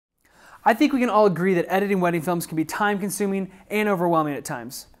I think we can all agree that editing wedding films can be time-consuming and overwhelming at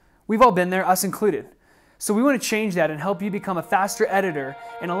times. We've all been there, us included. So we want to change that and help you become a faster editor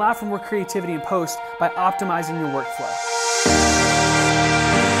and allow for more creativity in post by optimizing your workflow.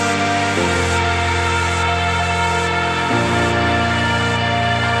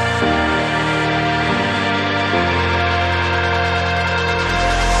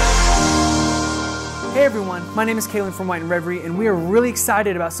 Hey everyone, my name is Kalen from WHITEINREVERY, and we are really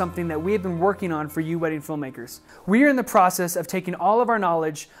excited about something that we have been working on for you wedding filmmakers. We are in the process of taking all of our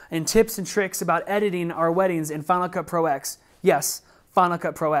knowledge and tips and tricks about editing our weddings in Final Cut Pro X, yes, Final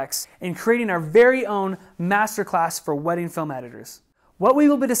Cut Pro X, and creating our very own masterclass for wedding film editors. What we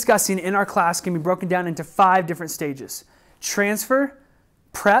will be discussing in our class can be broken down into 5 different stages: transfer,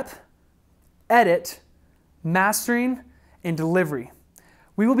 prep, edit, mastering, and delivery.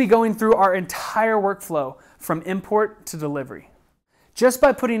 We will be going through our entire workflow from import to delivery. Just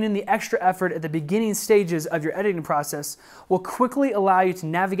by putting in the extra effort at the beginning stages of your editing process will quickly allow you to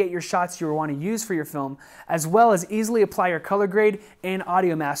navigate your shots you want to use for your film, as well as easily apply your color grade and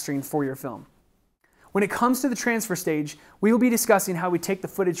audio mastering for your film. When it comes to the transfer stage, we will be discussing how we take the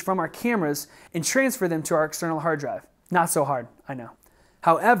footage from our cameras and transfer them to our external hard drive. Not so hard, I know.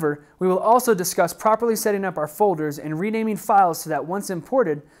 However, we will also discuss properly setting up our folders and renaming files so that once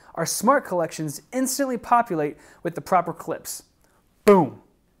imported, our smart collections instantly populate with the proper clips. Boom!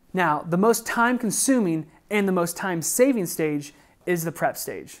 Now, the most time-consuming and the most time-saving stage is the prep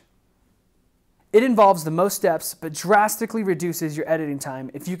stage. It involves the most steps, but drastically reduces your editing time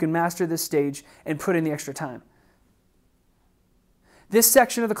if you can master this stage and put in the extra time. This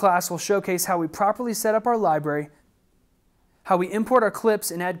section of the class will showcase how we properly set up our library, how we import our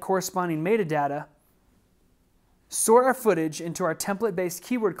clips and add corresponding metadata, sort our footage into our template-based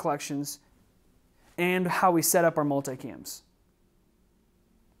keyword collections, and how we set up our multicams.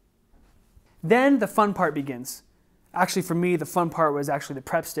 Then the fun part begins. Actually, for me, the fun part was actually the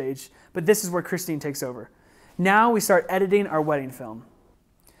prep stage, but this is where Christine takes over. Now we start editing our wedding film.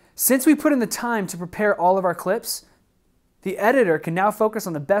 Since we put in the time to prepare all of our clips, the editor can now focus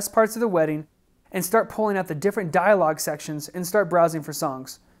on the best parts of the wedding and start pulling out the different dialogue sections and start browsing for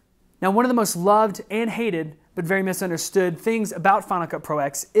songs. Now, one of the most loved and hated, but very misunderstood things about Final Cut Pro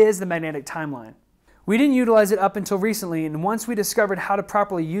X is the magnetic timeline. We didn't utilize it up until recently, and once we discovered how to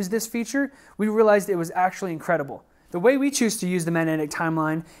properly use this feature, we realized it was actually incredible. The way we choose to use the magnetic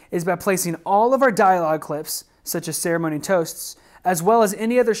timeline is by placing all of our dialogue clips, such as ceremony toasts, as well as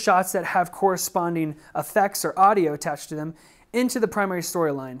any other shots that have corresponding effects or audio attached to them, into the primary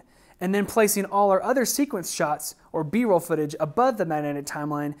storyline, and then placing all our other sequence shots or B-roll footage above the magnetic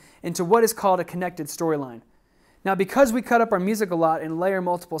timeline into what is called a connected storyline. Now, because we cut up our music a lot and layer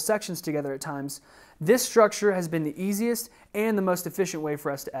multiple sections together at times, this structure has been the easiest and the most efficient way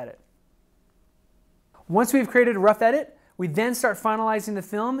for us to edit. Once we've created a rough edit, we then start finalizing the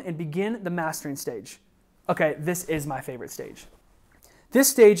film and begin the mastering stage. Okay, this is my favorite stage. This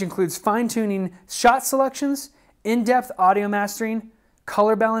stage includes fine-tuning shot selections, in-depth audio mastering,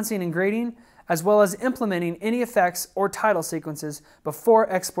 color balancing and grading, as well as implementing any effects or title sequences before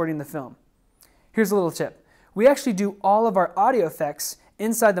exporting the film. Here's a little tip. We actually do all of our audio effects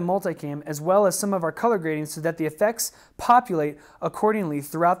inside the multicam as well as some of our color grading so that the effects populate accordingly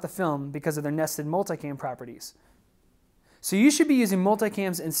throughout the film because of their nested multicam properties. So you should be using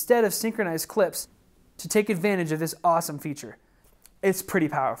multicams instead of synchronized clips to take advantage of this awesome feature. It's pretty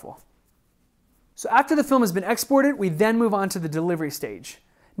powerful. So after the film has been exported, we then move on to the delivery stage.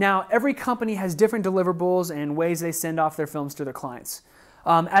 Now, every company has different deliverables and ways they send off their films to their clients.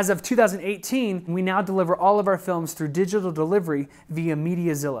 As of 2018, we now deliver all of our films through digital delivery via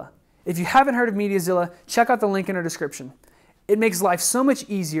MEDIAZILLA. If you haven't heard of MEDIAZILLA, check out the link in our description. It makes life so much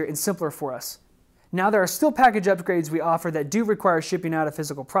easier and simpler for us. Now, there are still package upgrades we offer that do require shipping out a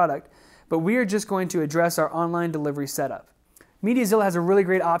physical product, but we are just going to address our online delivery setup. MEDIAZILLA has a really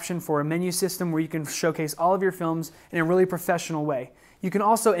great option for a menu system where you can showcase all of your films in a really professional way. You can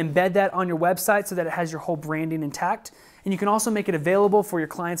also embed that on your website so that it has your whole branding intact, and you can also make it available for your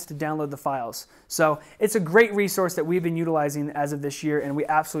clients to download the files. So it's a great resource that we've been utilizing as of this year, and we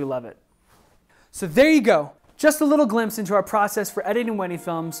absolutely love it. So there you go. Just a little glimpse into our process for editing wedding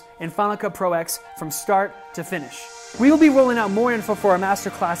films in Final Cut Pro X from start to finish. We will be rolling out more info for our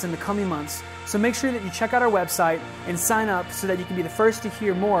masterclass in the coming months, so make sure that you check out our website and sign up so that you can be the first to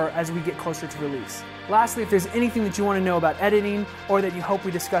hear more as we get closer to release. Lastly, if there's anything that you want to know about editing or that you hope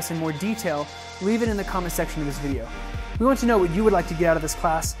we discuss in more detail, leave it in the comment section of this video. We want to know what you would like to get out of this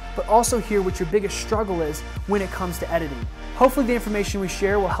class, but also hear what your biggest struggle is when it comes to editing. Hopefully the information we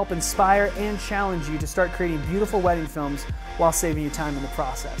share will help inspire and challenge you to start creating beautiful wedding films while saving you time in the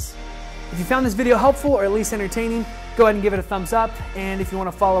process. If you found this video helpful or at least entertaining, go ahead and give it a thumbs up. And if you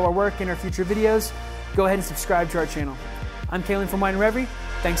want to follow our work in our future videos, go ahead and subscribe to our channel. I'm Kalen from White and Reverie.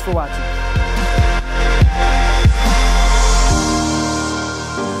 Thanks for watching.